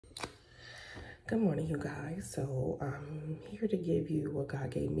Good morning, you guys. So I'm here to give you what God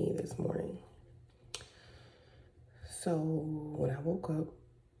gave me this morning. So when I woke up,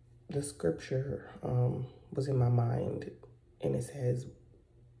 the scripture was in my mind, and it says,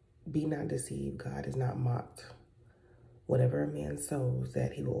 "Be not deceived, God is not mocked. Whatever a man sows,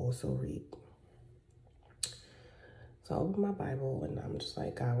 that he will also reap." So I opened my Bible, and I'm just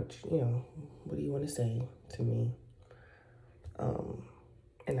like, God, what do you want to say to me?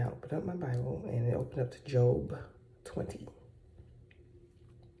 And I opened up my Bible, and it opened up to Job 20.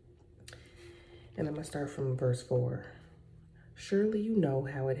 And I'm going to start from verse 4. "Surely you know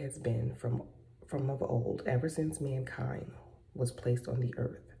how it has been from of old, ever since mankind was placed on the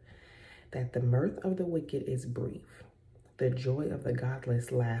earth, that the mirth of the wicked is brief, the joy of the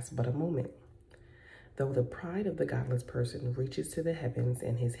godless lasts but a moment. Though the pride of the godless person reaches to the heavens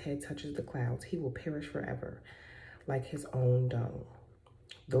and his head touches the clouds, he will perish forever, like his own dung.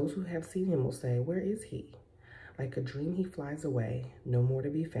 Those who have seen him will say, 'Where is he?' Like a dream he flies away, no more to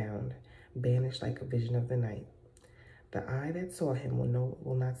be found, banished like a vision of the night. The eye that saw him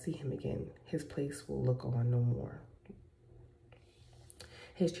will not see him again. His place will look on no more.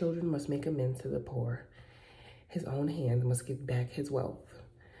 His children must make amends to the poor. His own hand must give back his wealth.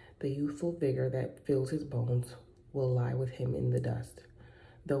 The youthful vigor that fills his bones will lie with him in the dust.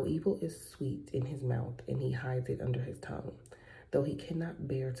 Though evil is sweet in his mouth, and he hides it under his tongue, though he cannot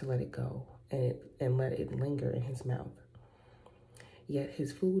bear to let it go, and let it linger in his mouth. Yet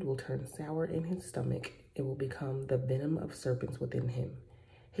his food will turn sour in his stomach. It will become the venom of serpents within him.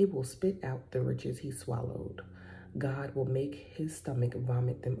 He will spit out the riches he swallowed. God will make his stomach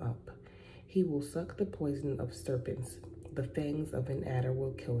vomit them up. He will suck the poison of serpents. The fangs of an adder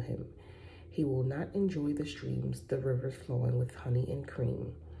will kill him. He will not enjoy the streams, the rivers flowing with honey and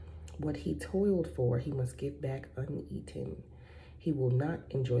cream. What he toiled for, he must give back uneaten. He will not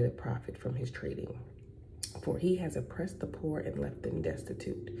enjoy the profit from his trading. For he has oppressed the poor and left them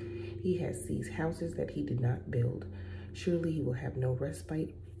destitute. He has seized houses that he did not build. Surely he will have no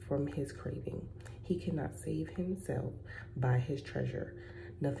respite from his craving. He cannot save himself by his treasure.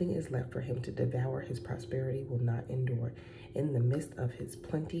 Nothing is left for him to devour. His prosperity will not endure. In the midst of his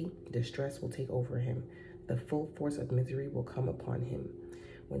plenty, distress will take over him. The full force of misery will come upon him.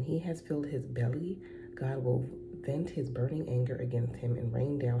 When he has filled his belly, God will vent his burning anger against him and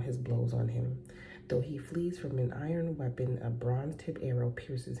rain down his blows on him. Though he flees from an iron weapon, a bronze-tipped arrow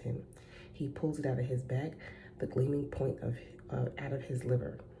pierces him. He pulls it out of his back, the gleaming point out of his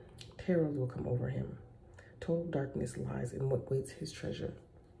liver. Terrors will come over him. Total darkness lies in what waits his treasure.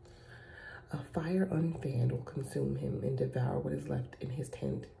 A fire unfanned will consume him and devour what is left in his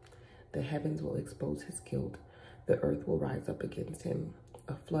tent. The heavens will expose his guilt. The earth will rise up against him.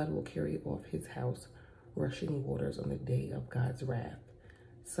 A flood will carry off his house, rushing waters on the day of God's wrath.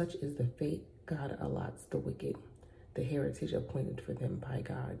 Such is the fate God allots the wicked, the heritage appointed for them by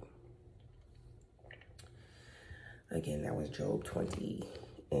God." Again, that was Job 20,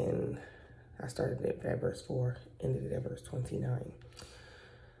 and I started it at verse 4, ended it at verse 29.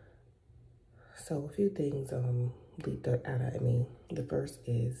 So a few things leaped out at me. The first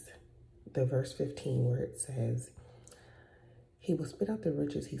is the verse 15, where it says, "He will spit out the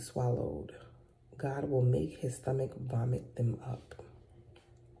riches he swallowed. God will make his stomach vomit them up."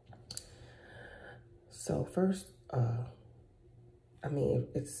 So first,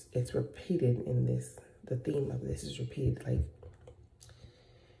 it's repeated in this. The theme of this is repeated. Like,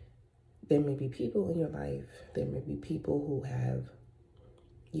 there may be people in your life, there may be people who have,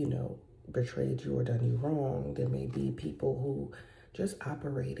 betrayed you or done you wrong. There may be people who just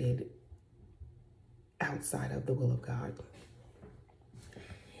operated outside of the will of God.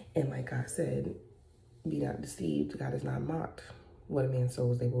 And like God said, be not deceived, God is not mocked. What a man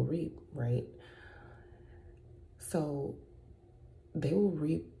sows, they will reap, right? So they will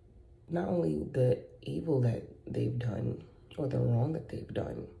reap not only the evil that they've done or the wrong that they've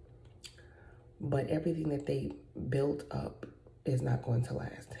done, but everything that they built up is not going to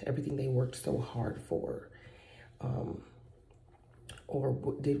last. Everything they worked so hard for,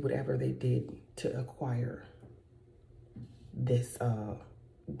 or did whatever they did to acquire this,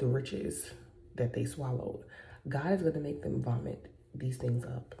 the riches that they swallowed. God is going to make them vomit these things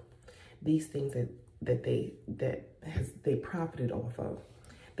up. These things that they profited off of.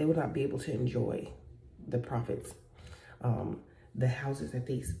 They will not be able to enjoy the profits. The houses that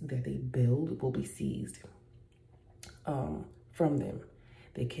they build will be seized from them.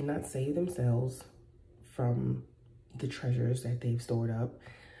 They cannot save themselves from the treasures that they've stored up.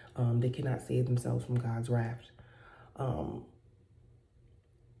 They cannot save themselves from God's wrath.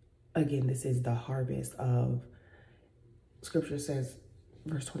 Again, this is the harvest of, Scripture says,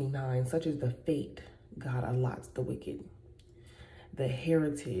 verse 29, such is the fate God allots the wicked, the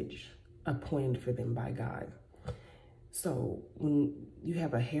heritage appointed for them by God. So when you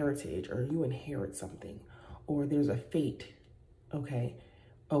have a heritage, or you inherit something, or there's a fate, okay,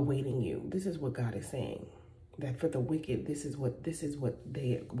 awaiting you, this is what God is saying, that for the wicked, this is what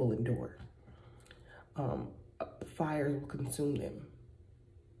they will endure. Fires will consume them,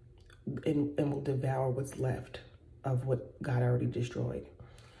 and will devour what's left of what God already destroyed.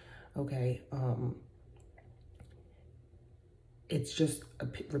 Okay. It's just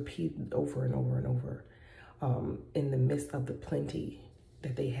repeated over and over and over. In the midst of the plenty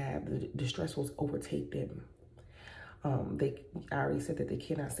that they have, the distress will overtake them. I already said that they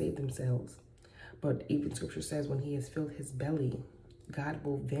cannot save themselves, but even scripture says when he has filled his belly, God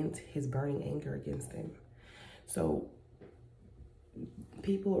will vent his burning anger against them. So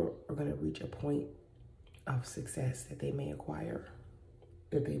people are going to reach a point of success that they may acquire,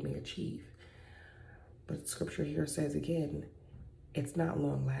 that they may achieve. But scripture here says again, it's not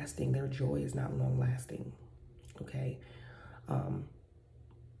long lasting. Their joy is not long lasting. Okay.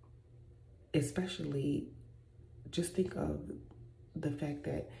 Especially just think of the fact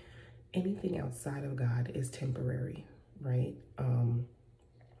that anything outside of God is temporary, right?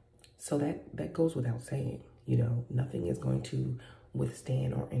 So that goes without saying, nothing is going to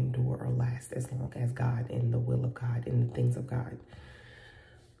withstand or endure or last as long as God and the will of God and the things of God.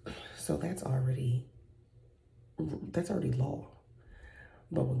 So that's already law.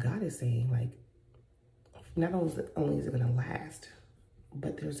 But what God is saying, like, not only is it going to last,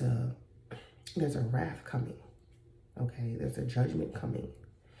 but there's a wrath coming. Okay, there's a judgment coming.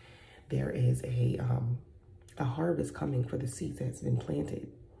 There is a harvest coming for the seeds that's been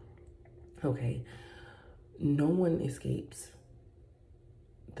planted. Okay, no one escapes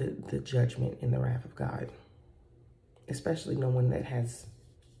the judgment and the wrath of God, especially no one that has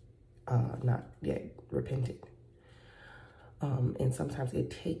not yet repented. And sometimes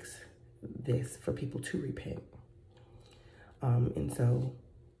it takes this for people to repent. And so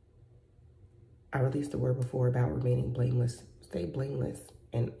I released the word before about remaining blameless. Stay blameless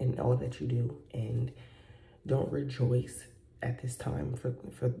in all that you do, and don't rejoice at this time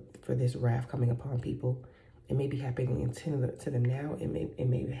for this wrath coming upon people. It may be happening to them now. It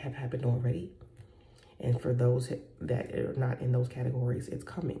may have happened already. And for those that are not in those categories, it's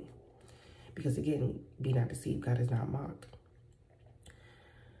coming. Because again, be not deceived, God is not mocked.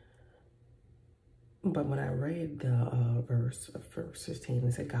 But when I read the verse 15,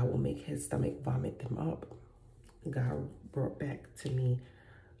 it said, God will make his stomach vomit them up. God brought back to me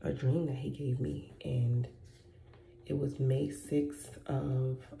a dream that he gave me. And it was May 6th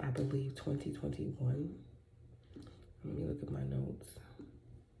of, I believe, 2021. Let me look at my notes.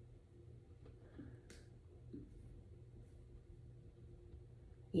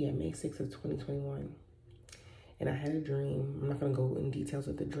 Yeah, May 6th of 2021. And I had a dream. I'm not going to go in details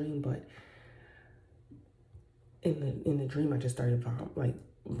of the dream, but in the dream, I just started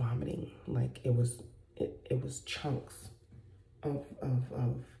vomiting. Like it was chunks of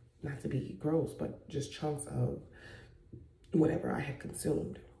not to be gross, but just chunks of whatever I had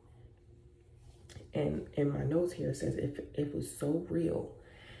consumed. And in my notes here, it says, if it was so real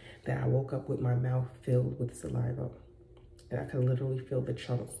that I woke up with my mouth filled with saliva, and I could literally feel the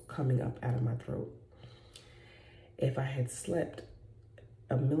chunks coming up out of my throat. If I had slept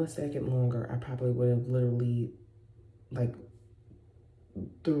a millisecond longer, I probably would have literally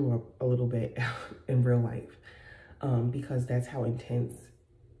threw up a little bit in real life, because that's how intense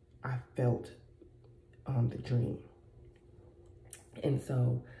I felt the dream. And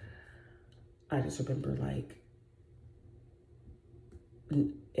so I just remember,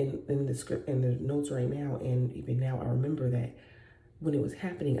 in the script, in the notes right now, and even now, I remember that when it was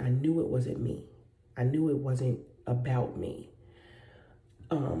happening, I knew it wasn't me. I knew it wasn't about me.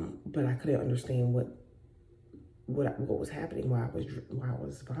 But I couldn't understand what was happening while I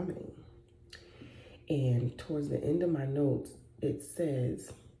was vomiting. And towards the end of my notes, it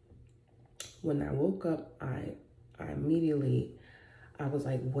says, when I woke up, I immediately, I was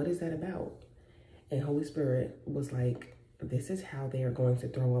like, what is that about? And Holy Spirit was like, this is how they are going to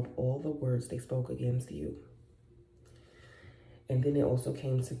throw up all the words they spoke against you. And then it also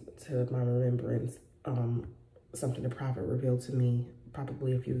came to my remembrance, something the prophet revealed to me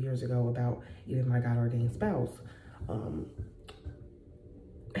probably a few years ago about even my God ordained spouse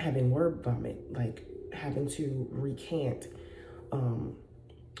having word vomit, like having to recant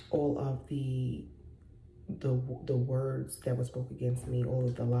all of the words that were spoken against me, all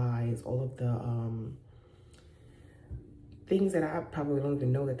of the lies, all of the things that I probably don't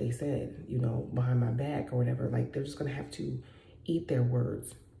even know that they said, behind my back or whatever. Like, they're just gonna have to eat their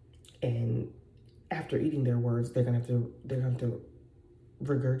words, and after eating their words, they're going to have to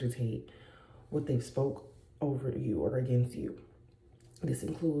regurgitate what they've spoke over you or against you. This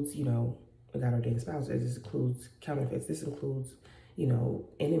includes, you know, God ordained spouses. This includes counterfeits. This includes, you know,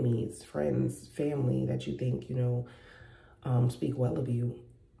 enemies, friends, family that you think, you know, speak well of you.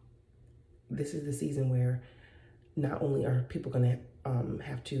 This is the season where not only are people going to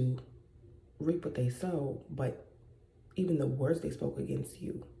have to reap what they sow, but even the words they spoke against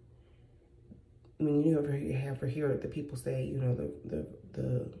you. I mean, you ever hear the people say, you know,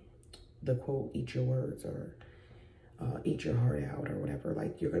 the quote, eat your words, or eat your heart out, or whatever.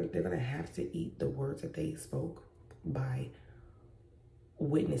 Like, they're gonna have to eat the words that they spoke by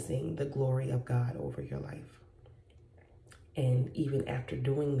witnessing the glory of God over your life. And even after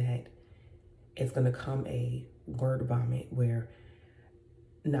doing that, it's gonna come a word vomit where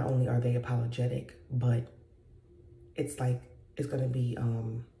not only are they apologetic, but it's like it's gonna be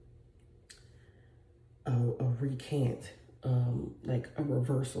a recant, like a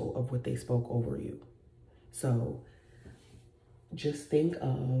reversal of what they spoke over you. So just think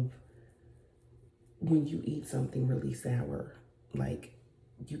of when you eat something really sour, like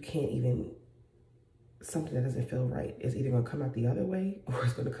you can't even, something that doesn't feel right is either gonna come out the other way or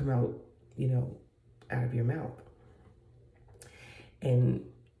it's gonna come out, you know, out of your mouth. And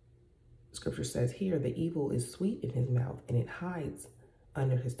scripture says here, the evil is sweet in his mouth and it hides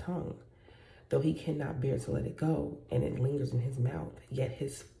under his tongue. Though he cannot bear to let it go, and it lingers in his mouth, yet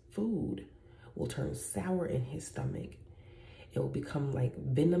his food will turn sour in his stomach. It will become like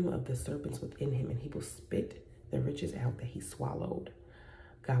venom of the serpents within him, and he will spit the riches out that he swallowed.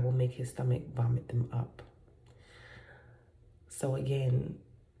 God will make his stomach vomit them up. So again,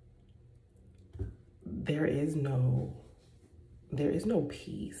 there is no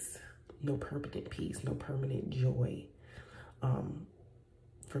peace, no permanent peace, no permanent joy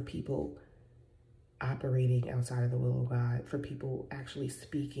for people operating outside of the will of God, for people actually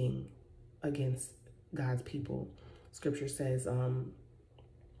speaking against God's people. Scripture says,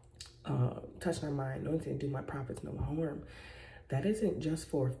 touch not my anointing, do my prophets no harm. That isn't just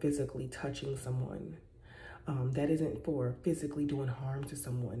for physically touching someone. That isn't for physically doing harm to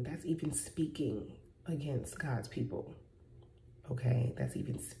someone. That's even speaking against God's people. Okay, that's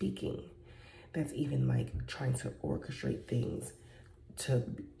even speaking. That's even like trying to orchestrate things to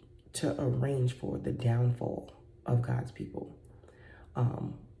arrange for the downfall of God's people,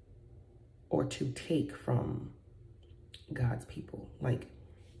 or to take from God's people. Like,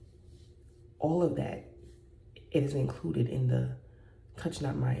 all of that, it is included in the touch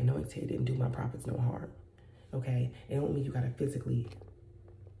not my anointed and do my prophets no harm. Okay, it don't mean you gotta physically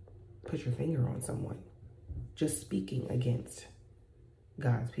put your finger on someone. Just speaking against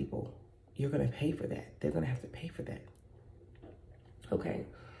God's people, you're gonna pay for that. They're gonna have to pay for that. Okay.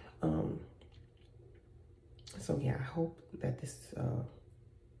 So yeah, I hope that this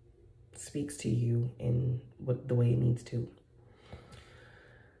speaks to you in the way it needs to.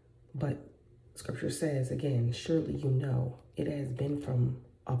 But scripture says again, surely you know it has been from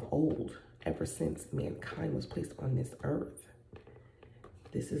of old, ever since mankind was placed on this earth.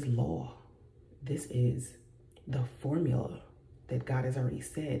 This is law. This is the formula that God has already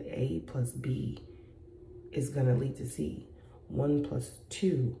said. A plus B is gonna lead to C. 1 plus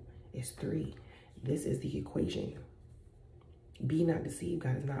 2 is 3. This is the equation. Be not deceived.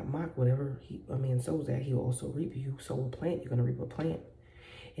 God is not mocked. Whatever a man sows that, he will also reap. You sow a plant, you're going to reap a plant.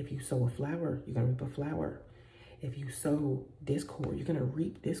 If you sow a flower, you're going to reap a flower. If you sow discord, you're going to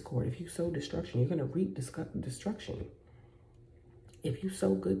reap discord. If you sow destruction, you're going to reap destruction. If you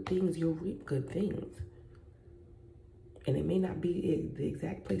sow good things, you'll reap good things. And it may not be the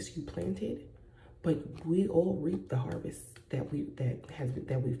exact place you planted, but we all reap the harvest that we've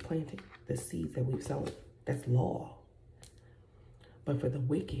planted, the seeds that we've sown. That's law. But for the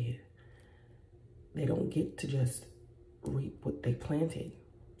wicked, they don't get to just reap what they planted.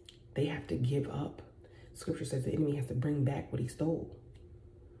 They have to give up. Scripture says the enemy has to bring back what he stole.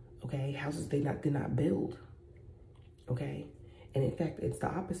 Okay, houses they did not build. Okay, and in fact, it's the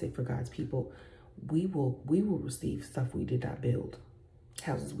opposite for God's people. We will receive stuff we did not build.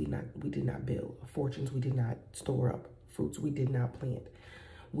 Houses we did not build, fortunes we did not store up, fruits we did not plant.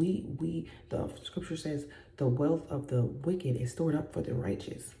 The scripture says the wealth of the wicked is stored up for the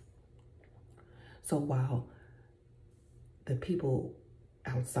righteous. So while the people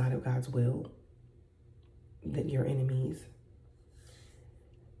outside of God's will, that your enemies,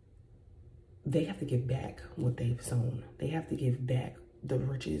 they have to give back what they've sown. They have to give back the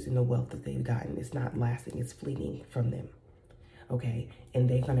riches and the wealth that they've gotten. It's not lasting, it's fleeting from them. Okay, and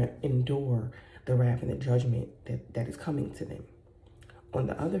they're gonna endure the wrath and the judgment that is coming to them. on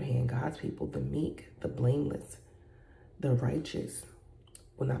the other hand, God's people, the meek, the blameless, the righteous,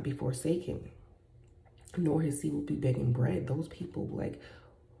 will not be forsaken, nor his seed will be begging bread. Those people, like,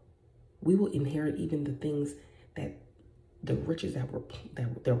 we will inherit even the things that the riches that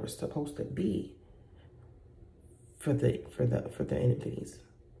were supposed to be for the enemies,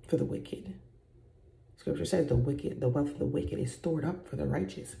 for the wicked. Scripture says the wealth of the wicked is stored up for the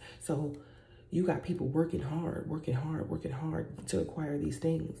righteous. So you got people working hard to acquire these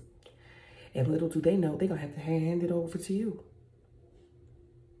things. And little do they know, they're going to have to hand it over to you.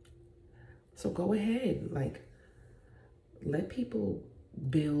 So go ahead, like, let people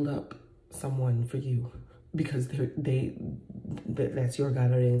build up someone for you because that's your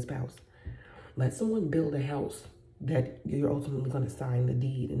God-ordained spouse. Let someone build a house that you're ultimately going to sign the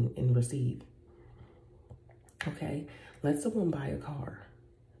deed and receive. Okay? Let someone buy a car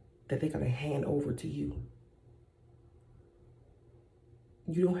that they're going to hand over to you.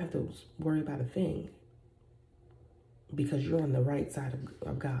 You don't have to worry about a thing because you're on the right side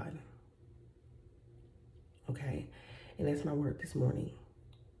of God. Okay? And that's my word this morning.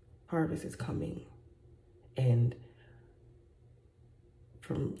 Harvest is coming. And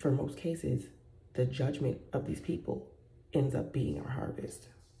for most cases, the judgment of these people ends up being our harvest.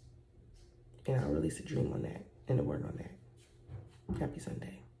 And I'll release a dream on that and a word on that. Happy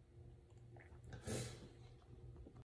Sunday.